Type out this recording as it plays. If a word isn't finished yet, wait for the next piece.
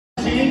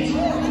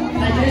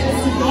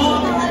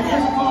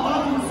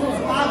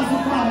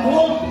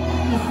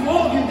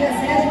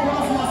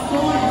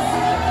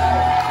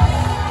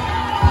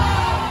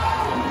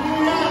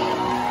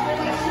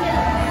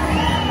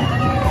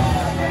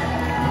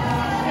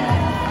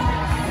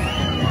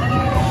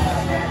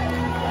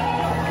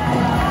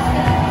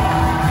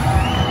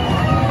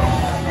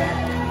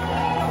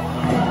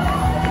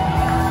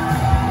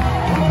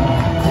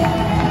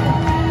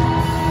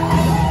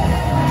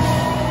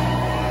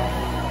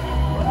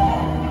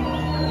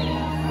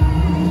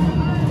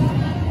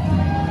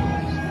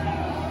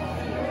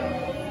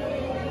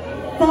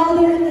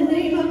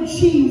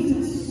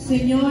Jesus.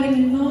 Señor, en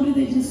el nombre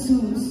de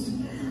Jesús,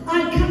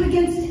 I come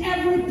against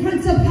every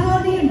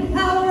principality and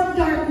power of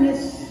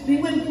darkness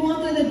vengo en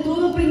contra de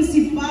todo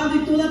principado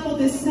y toda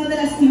potestad de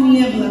las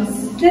tinieblas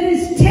that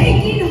is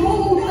taking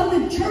hold of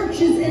the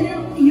churches in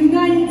the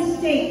United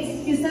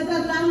States. que está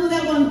tratando de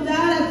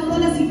aguantar a todas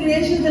las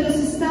iglesias de los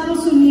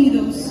Estados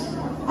Unidos.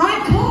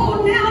 I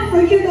call now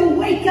for you to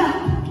wake up.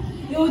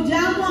 Yo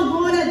llamo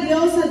ahora,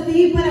 Dios, a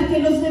ti para que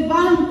los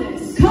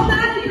levantes, Come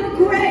out of your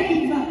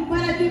grave.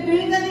 para que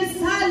vengan y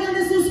salgan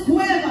de sus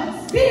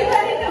cuevas, Be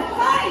ready to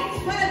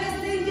fight. para que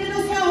estén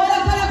llenos de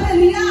ahora para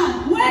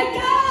pelear. Wake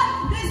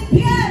up.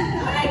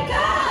 Despierta, Wake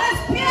up.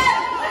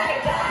 despierta.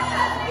 Wake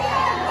up.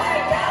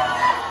 Wake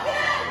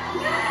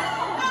up.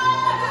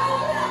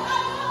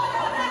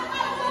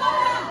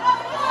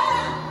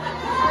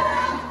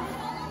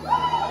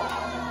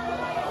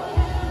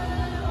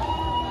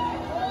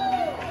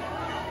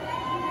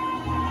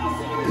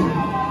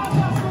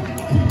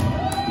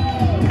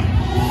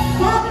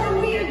 Father,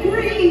 we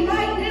agree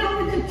right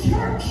now with the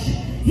church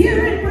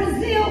here in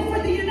Brazil for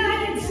the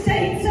United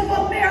States of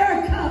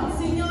America.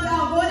 Señor,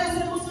 ahora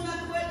hacemos un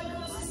acuerdo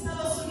con los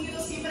Estados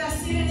Unidos y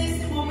Brasil en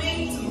este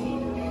momento.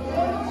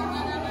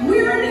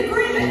 We're in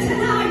agreement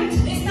tonight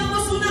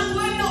Estamos en un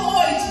acuerdo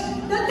hoy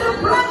that the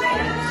blood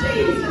of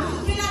Jesus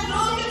que la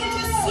gloria de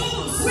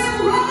Jesús will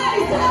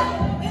rise up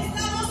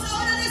estamos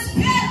ahora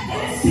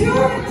despiertos. in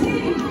purity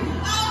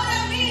Ahora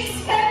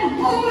mismo and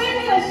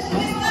holiness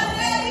está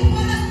ready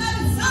para estar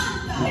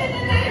santa. in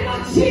the name of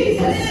En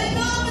Jesus. el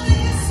nombre de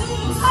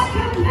Jesús, I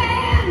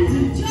command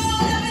yo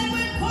ahora vengo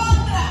en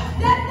contra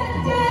that the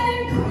dead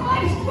in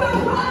Christ will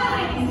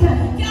rise.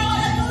 que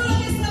ahora todo lo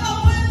que estaba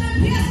muerto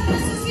empieza a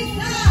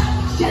resucitar.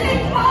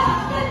 Shake off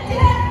the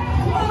dead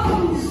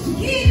clothes.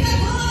 Quita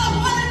todo lo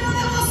muerto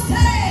de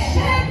usted.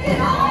 Shake it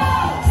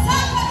off.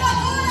 Sácalo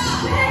ahora.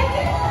 Shake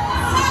it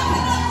off.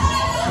 Sácalo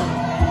ahora.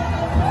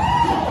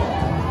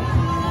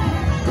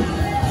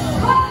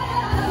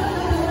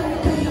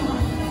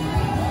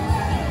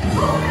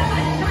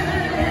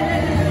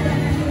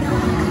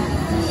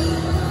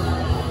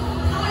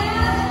 I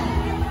ask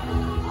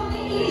on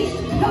the east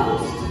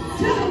coast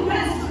to the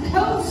west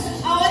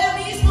coast, Ahora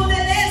mismo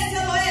del este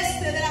al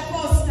oeste de la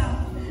costa,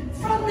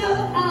 from the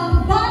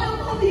bottom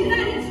of the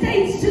United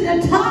States to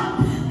the top,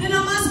 de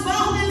lo más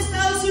bajo de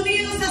Estados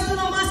Unidos hasta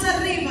lo más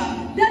arriba,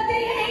 that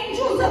the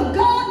angels of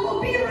God will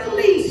be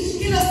released,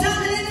 que los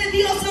ángeles de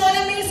Dios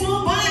ahora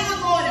mismo van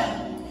ahora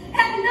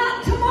and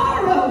not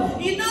tomorrow.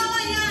 y no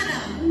mañana,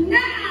 Now,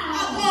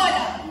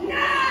 ahora,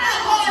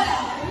 now, ahora,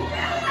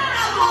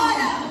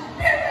 ahora,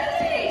 be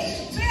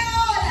released, ve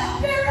ahora,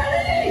 be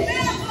released. ve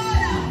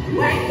ahora,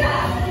 Wake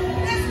up,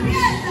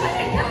 despierta,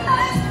 wake up,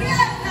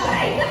 despierta,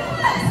 wake up,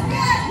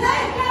 despierta,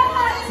 wake up.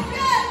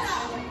 despierta.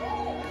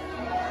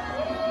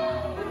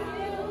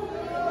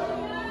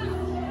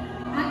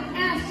 I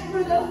ask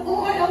for the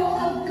oil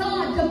of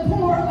God to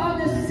pour on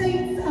the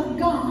saints of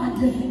God.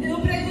 Yo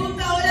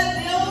pregunto ahora a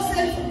Dios,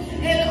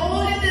 el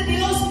óleo de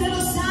Dios de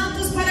los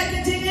santos para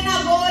que lleguen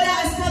ahora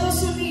a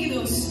Estados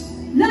Unidos.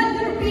 Let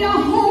there be a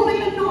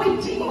holy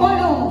anointing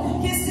oil.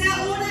 Que sea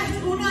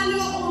un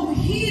óleo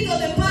ungido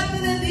de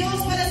parte de Dios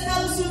para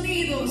Estados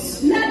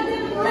Unidos. Let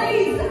them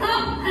raise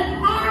up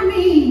an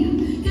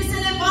army Que se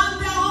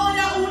levante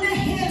ahora un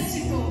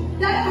ejército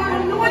that are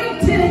que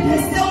anointed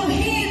esté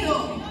ungido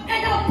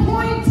and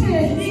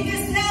appointed y que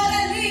esté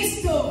ahora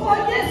listo for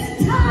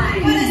this para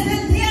time. este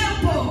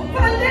tiempo.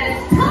 For this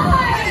Para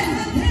time.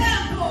 este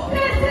tiempo.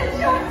 This is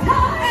your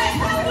time.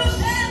 Este es tu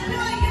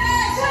templo,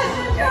 iglesia. This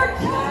is your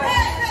time.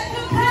 Este es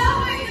tu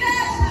templo,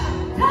 iglesia.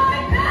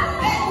 Time El now.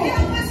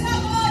 tiempo es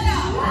ahora.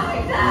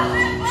 Rise up.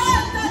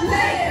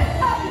 Levántate.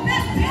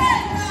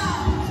 Despierta.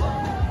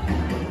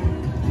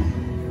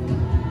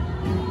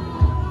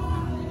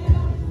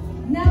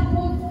 Now,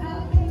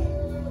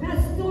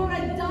 Pastora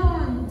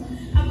Dawn.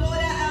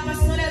 Agora a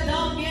pastora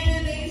Dawn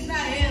viene de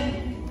Israel.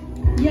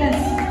 Yes.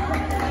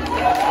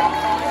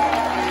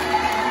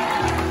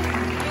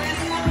 Es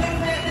una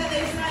profeta de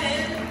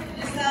Israel.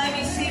 Está de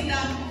visita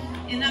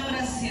en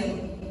Brasil.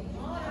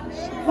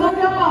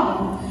 Father God,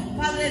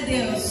 Padre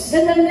Dios,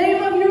 in the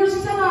name of your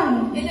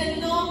Son, en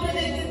el nombre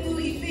de tu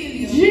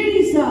Hijo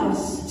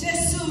Jesus,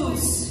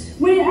 Jesús,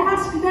 we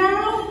ask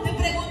now te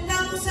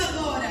preguntamos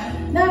ahora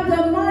that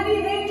the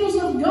mighty angels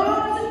of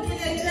God que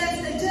el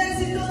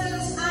ejército de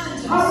los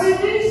are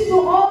ángeles released to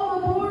all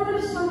the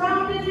borders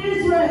surrounding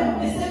Israel,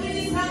 esté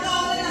ministrando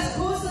ahora las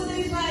cosas de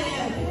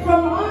Israel,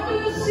 from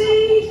under the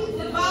sea,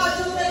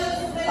 debajo de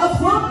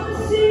upon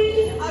the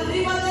sea,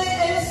 arriba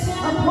del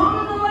océano,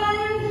 upon the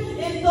land,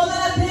 en toda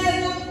la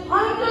tierra,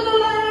 under the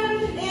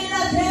land, en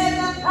la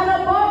tierra and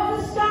above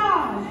the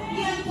sky.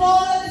 y en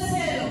todo el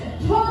cielo.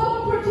 Total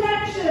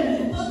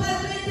protection.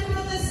 Totalmente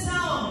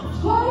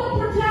protección. Total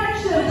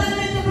protection.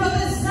 Totalmente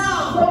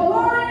protección. The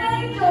warring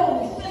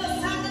angels Que los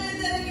ángeles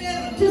de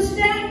guerra to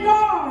stand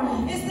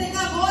guard estén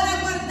ahora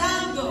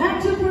guardando,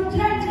 and to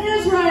protect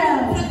Israel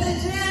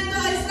protegiendo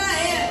a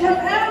Israel. from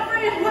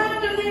every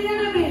hand of the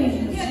enemy.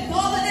 Que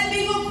todo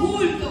enemigo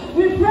oculto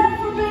We pray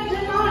for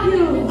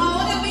Benjamin.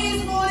 ahora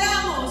mismo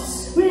oramos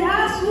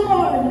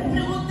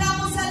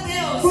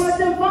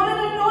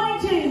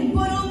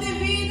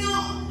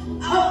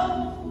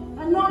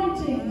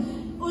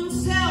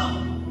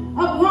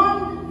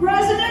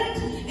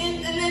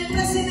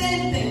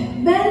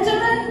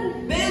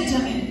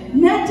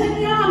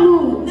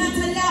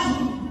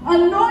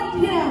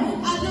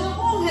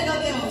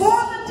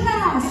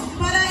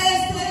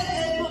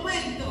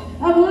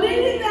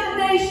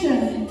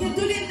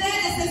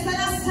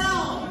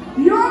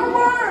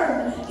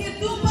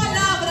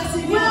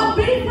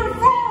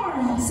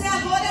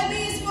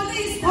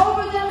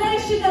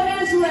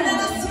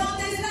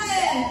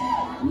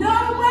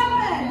no weapon